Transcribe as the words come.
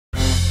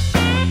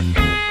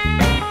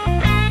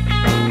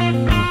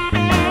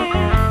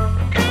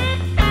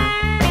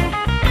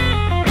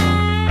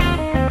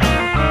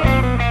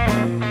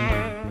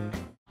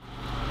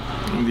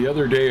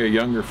other day a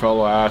younger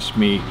fellow asked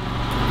me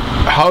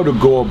how to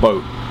go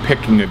about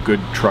picking a good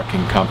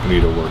trucking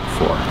company to work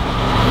for.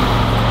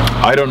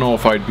 I don't know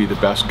if I'd be the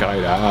best guy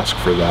to ask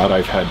for that.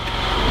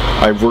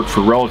 I've worked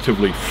for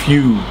relatively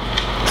few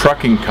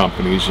trucking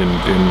companies in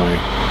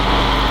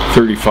my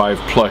 35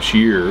 plus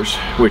years,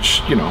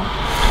 which, you know,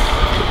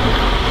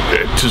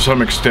 to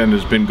some extent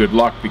has been good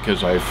luck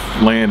because I've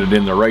landed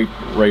in the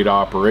right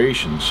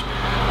operations.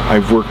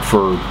 I've worked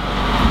for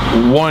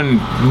one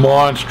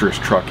monstrous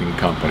trucking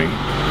company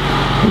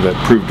that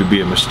proved to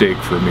be a mistake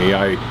for me.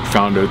 I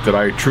found out that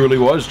I truly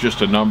was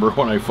just a number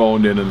when I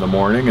phoned in the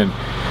morning,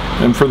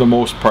 and for the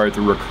most part the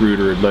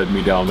recruiter had led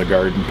me down the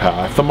garden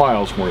path. The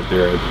miles weren't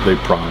there they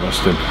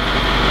promised, and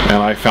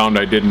I found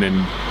I didn't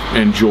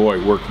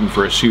enjoy working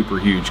for a super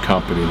huge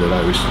company, that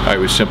I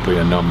was simply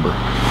a number.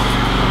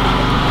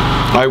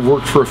 I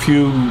worked for a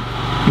few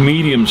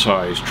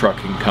medium-sized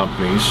trucking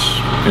companies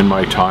in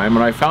my time,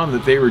 and I found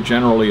that they were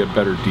generally a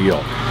better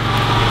deal.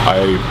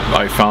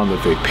 I found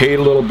that they paid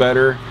a little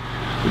better.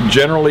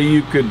 Generally,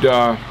 you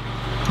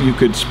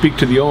could speak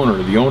to the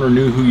owner. The owner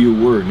knew who you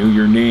were, knew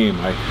your name.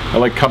 I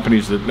like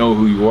companies that know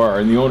who you are,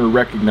 and the owner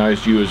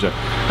recognized you as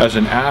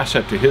an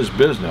asset to his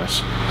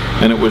business,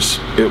 and it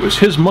was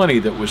his money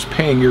that was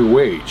paying your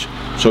wage.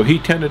 So he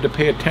tended to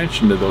pay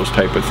attention to those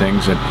type of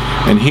things,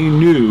 and he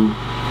knew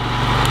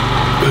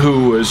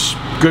who was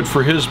good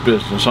for his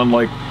business,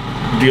 unlike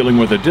dealing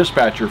with a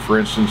dispatcher, for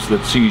instance,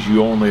 that sees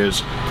you only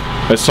as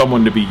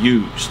someone to be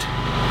used.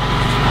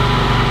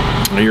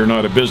 You're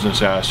not a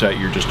business asset,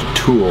 you're just a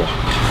tool.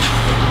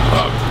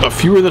 A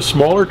few of the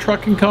smaller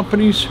trucking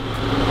companies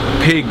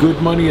pay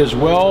good money as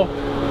well,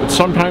 but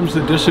sometimes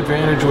the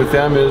disadvantage with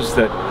them is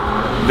that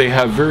they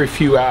have very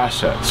few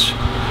assets.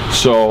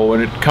 So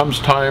when it comes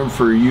time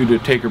for you to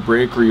take a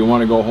break, or you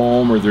want to go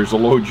home, or there's a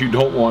load you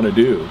don't want to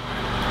do,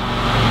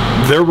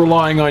 they're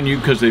relying on you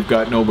because they've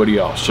got nobody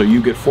else. So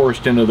you get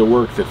forced into the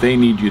work that they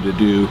need you to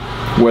do,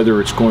 whether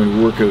it's going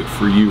to work out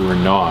for you or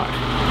not.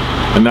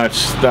 And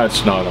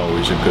that's not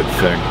always a good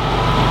thing.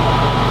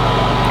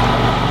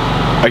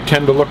 I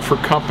tend to look for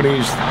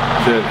companies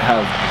that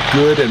have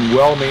good and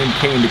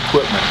well-maintained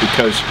equipment,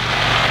 because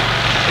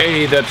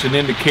A, that's an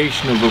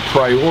indication of a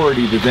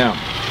priority to them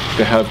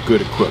to have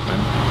good equipment,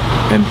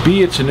 and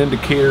B, it's an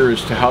indicator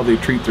as to how they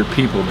treat their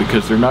people,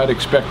 because they're not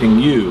expecting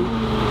you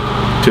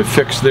to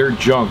fix their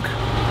junk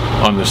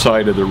on the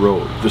side of the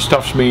road. The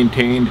stuff's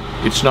maintained,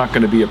 it's not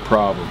going to be a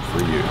problem for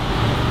you.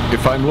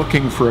 If I'm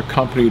looking for a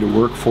company to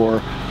work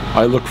for,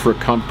 I look for a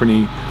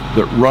company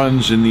that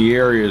runs in the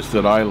areas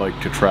that I like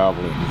to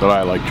travel in, that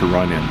I like to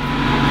run in.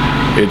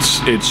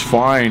 It's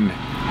fine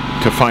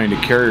to find a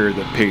carrier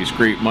that pays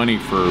great money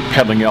for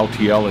peddling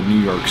LTL in New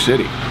York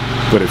City,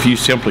 but if you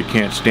simply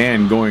can't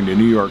stand going to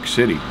New York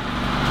City,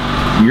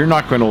 you're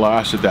not going to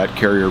last at that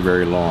carrier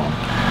very long.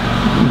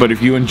 But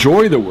if you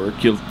enjoy the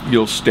work,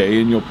 you'll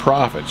stay and you'll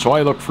profit. So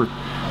I look for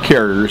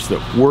carriers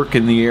that work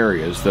in the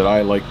areas that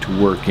I like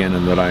to work in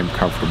and that I'm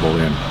comfortable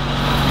in.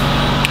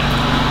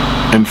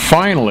 And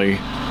finally,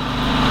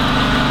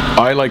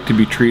 I like to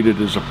be treated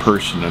as a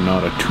person and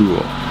not a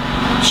tool.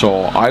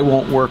 So I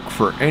won't work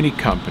for any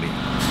company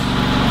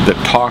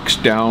that talks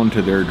down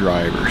to their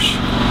drivers.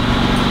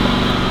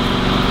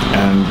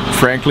 And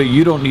frankly,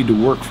 you don't need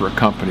to work for a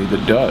company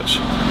that does,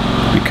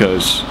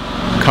 because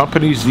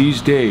companies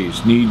these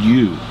days need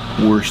you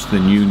worse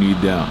than you need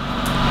them.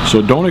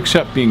 So don't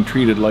accept being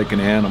treated like an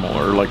animal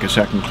or like a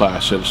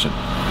second-class citizen,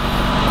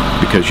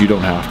 because you don't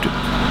have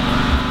to.